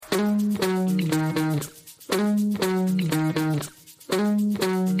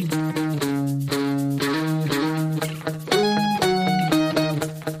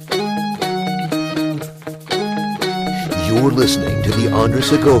Andres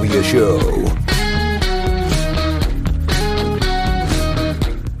Segovia Show.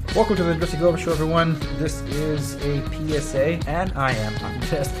 Welcome to the Andres Segovia Show, everyone. This is a PSA, and I am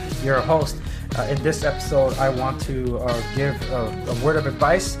Andres, your host. In this episode, I want to give a word of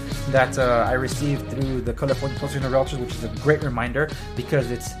advice that I received through the California Association of Realtors, which is a great reminder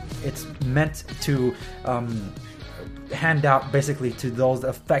because it's meant to hand out basically to those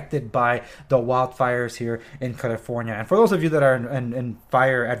affected by the wildfires here in California. And for those of you that are in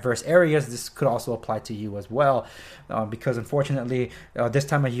fire adverse areas, this could also apply to you as well, because unfortunately this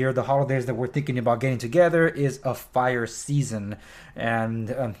time of year, the holidays that we're thinking about getting together is a fire season,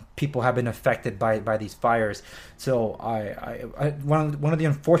 and people have been affected by these fires. So one of the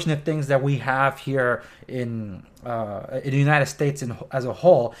unfortunate things that we have here in the United States as a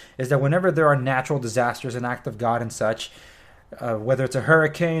whole is that whenever there are natural disasters, an act of God and such, whether it's a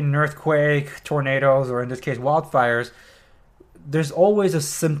hurricane, an earthquake, tornadoes, or in this case wildfires, there's always a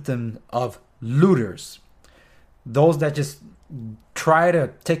symptom of looters, those that just try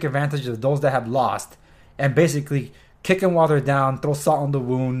to take advantage of those that have lost and basically kick them while they're down, throw salt on the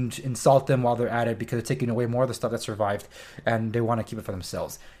wound, insult them while they're at it because they're taking away more of the stuff that survived and they want to keep it for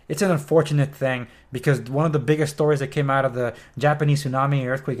themselves. It's an unfortunate thing because one of the biggest stories that came out of the Japanese tsunami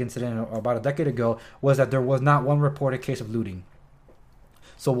earthquake incident about a decade ago was that there was not one reported case of looting.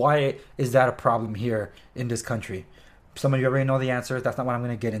 So why is that a problem here in this country? Some of you already know the answer. That's not what I'm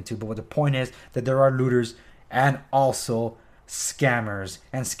going to get into. But what the point is that there are looters and also scammers.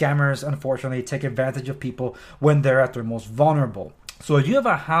 And scammers, unfortunately, take advantage of people when they're at their most vulnerable. So if you have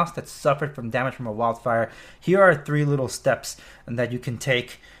a house that suffered from damage from a wildfire, here are 3 little steps that you can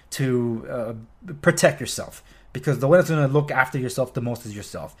take to protect yourself. Because the one that's going to look after yourself the most is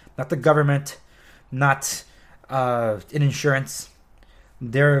yourself. Not the government, not in insurance.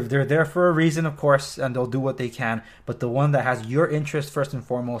 They're there for a reason, of course, and they'll do what they can. But the one that has your interest first and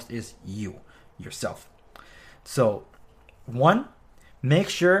foremost is yourself. So 1, make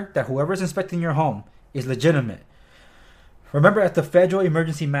sure that whoever's inspecting your home is legitimate. Remember, at the Federal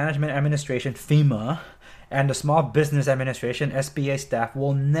Emergency Management Administration, FEMA, and the Small Business Administration, SBA staff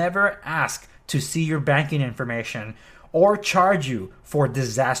will never ask to see your banking information or charge you for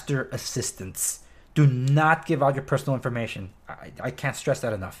disaster assistance. Do not give out your personal information. I can't stress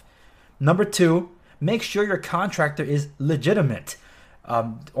that enough. Number 2, make sure your contractor is legitimate.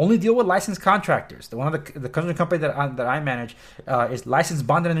 Only deal with licensed contractors. The one of the construction company that I manage is licensed,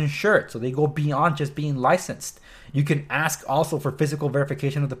 bonded, and insured, so they go beyond just being licensed. You can ask also for physical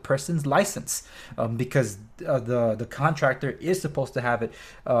verification of the person's license, because the contractor is supposed to have it,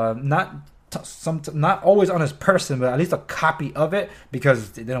 not always on his person, but at least a copy of it,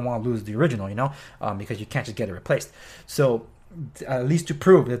 because they don't want to lose the original, because you can't just get it replaced. So at least to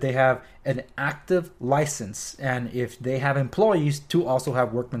prove that they have an active license, and if they have employees, to also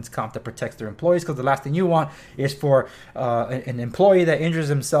have workman's comp that protects their employees, because the last thing you want is for an employee that injures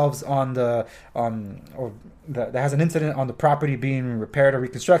themselves or that has an incident on the property being repaired or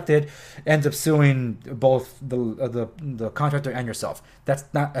reconstructed, ends up suing both the contractor and yourself. That's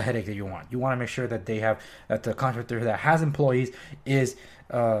not a headache that you want. You want to make sure that the contractor that has employees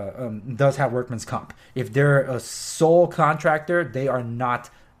does have workman's comp. If they're a sole contractor, they are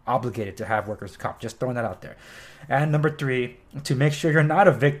not obligated to have workers' comp. Just throwing that out there. And number 3, to make sure you're not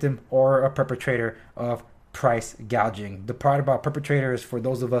a victim or a perpetrator of price gouging. The part about perpetrator is for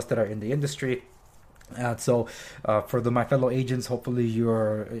those of us that are in the industry. So for my fellow agents, hopefully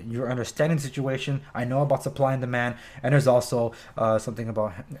you're understanding the situation. I know about supply and demand, and there's also something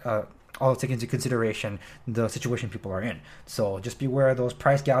about all take into consideration the situation people are in. So just be aware of those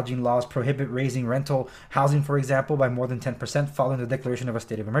price gouging laws prohibit raising rental housing, for example, by more than 10% following the declaration of a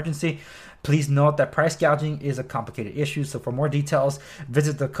state of emergency. Please note that price gouging is a complicated issue. So for more details,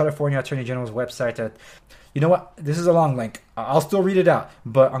 visit the California Attorney General's website at, you know what, this is a long link. I'll still read it out,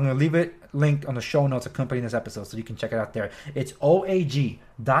 but I'm going to leave it linked on the show notes accompanying this episode so you can check it out there. It's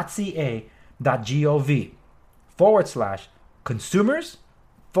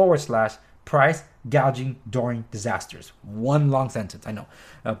oag.ca.gov/consumers/price gouging during disasters. One long sentence, I know,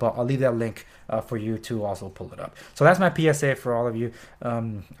 but I'll leave that link for you to also pull it up. So that's my PSA for all of you.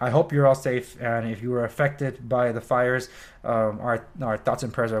 I hope you're all safe, and if you were affected by the fires, our thoughts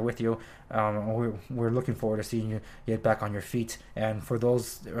and prayers are with you. We're looking forward to seeing you get back on your feet. And for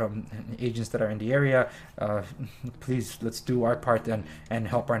those agents that are in the area, please, let's do our part and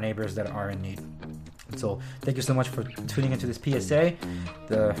help our neighbors that are in need. So thank you so much for tuning into this PSA.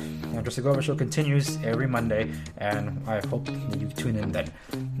 The Andres Segovia Show continues every Monday, and I hope that you tune in then.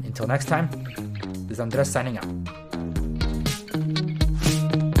 Until next time, this is Andres signing out.